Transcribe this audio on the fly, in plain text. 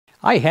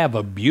I have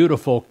a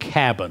beautiful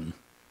cabin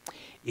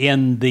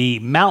in the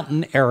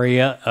mountain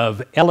area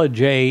of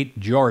Ellijay,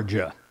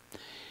 Georgia.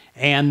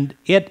 And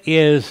it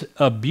is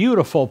a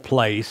beautiful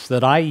place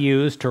that I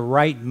use to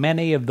write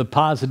many of the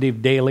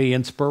positive daily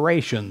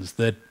inspirations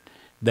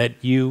that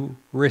you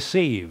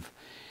receive.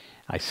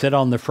 I sit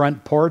on the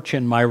front porch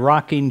in my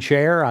rocking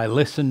chair. I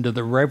listen to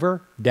the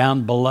river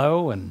down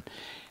below,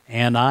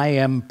 and I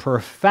am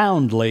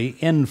profoundly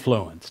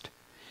influenced.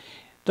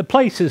 The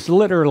place is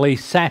literally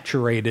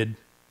saturated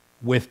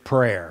with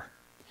prayer.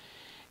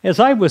 As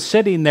I was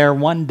sitting there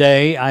one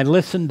day, I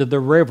listened to the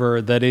river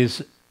that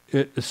is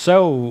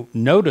so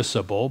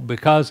noticeable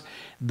because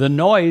the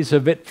noise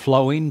of it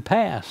flowing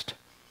past.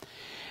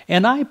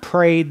 And I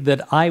prayed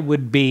that I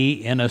would be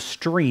in a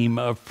stream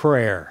of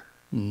prayer.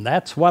 And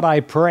that's what I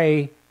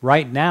pray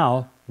right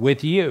now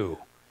with you.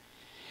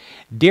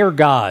 Dear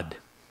God,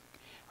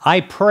 I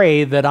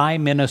pray that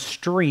I'm in a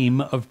stream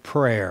of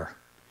prayer,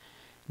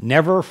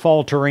 never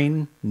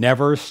faltering,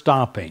 never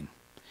stopping.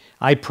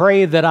 I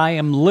pray that I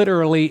am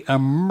literally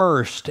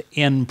immersed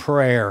in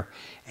prayer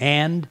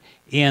and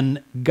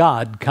in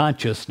God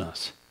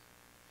consciousness.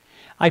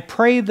 I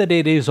pray that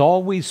it is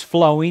always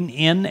flowing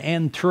in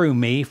and through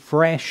me,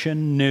 fresh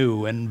and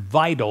new and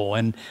vital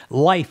and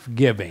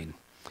life-giving.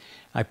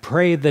 I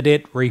pray that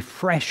it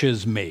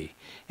refreshes me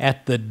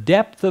at the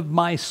depth of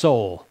my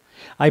soul.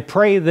 I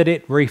pray that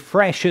it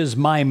refreshes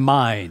my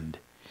mind.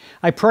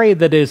 I pray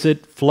that as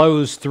it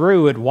flows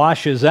through, it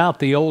washes out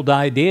the old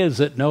ideas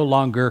that no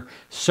longer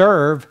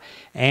serve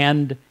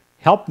and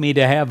help me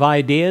to have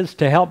ideas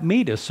to help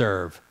me to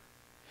serve.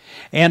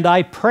 And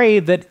I pray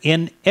that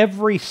in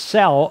every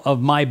cell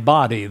of my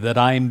body that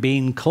I am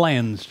being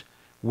cleansed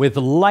with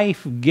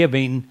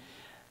life-giving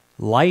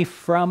life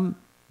from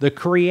the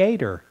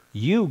Creator,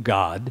 you,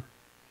 God.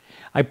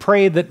 I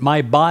pray that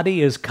my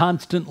body is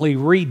constantly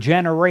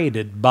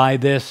regenerated by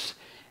this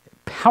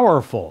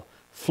powerful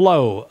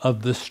flow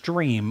of the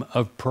stream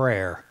of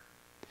prayer.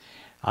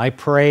 I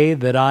pray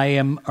that I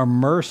am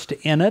immersed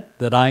in it,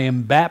 that I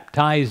am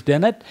baptized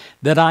in it,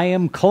 that I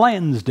am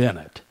cleansed in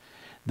it,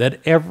 that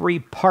every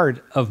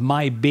part of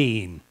my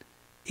being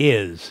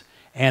is,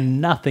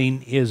 and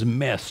nothing is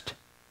missed.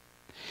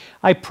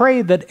 I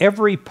pray that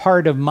every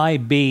part of my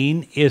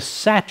being is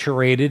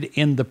saturated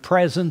in the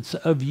presence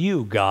of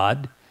you,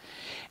 God,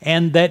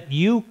 and that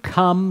you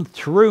come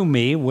through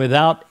me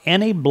without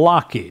any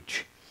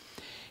blockage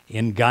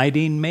in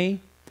guiding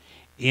me,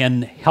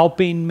 in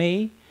helping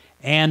me,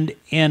 and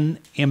in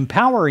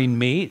empowering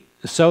me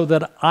so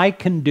that I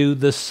can do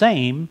the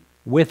same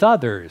with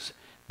others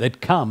that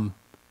come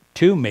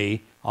to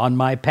me on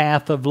my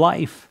path of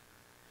life.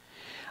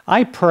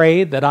 I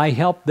pray that I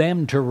help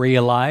them to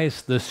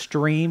realize the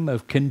stream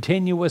of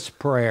continuous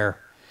prayer,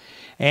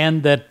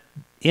 and that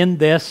in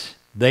this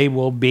they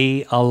will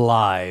be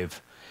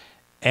alive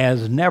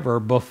as never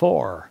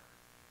before.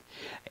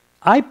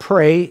 I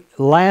pray,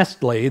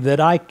 lastly, that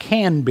I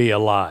can be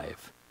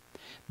alive,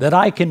 that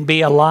I can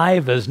be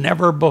alive as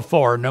never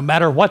before, no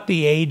matter what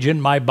the age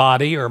in my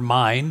body or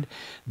mind,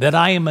 that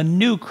I am a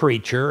new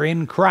creature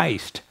in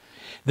Christ,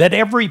 that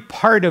every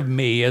part of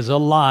me is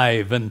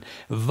alive and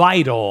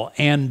vital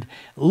and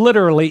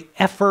literally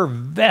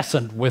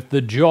effervescent with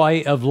the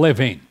joy of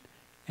living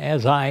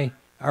as I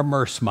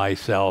immerse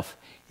myself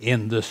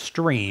in the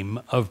stream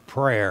of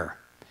prayer.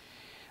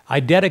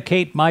 I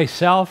dedicate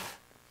myself.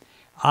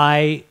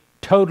 I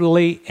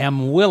totally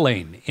am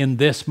willing in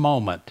this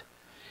moment,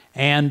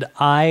 and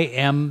I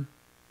am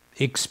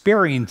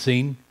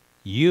experiencing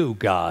you,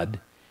 God,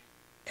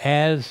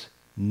 as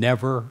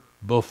never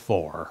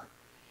before.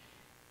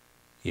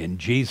 In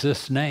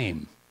Jesus'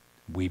 name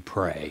we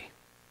pray.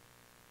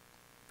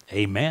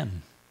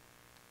 Amen.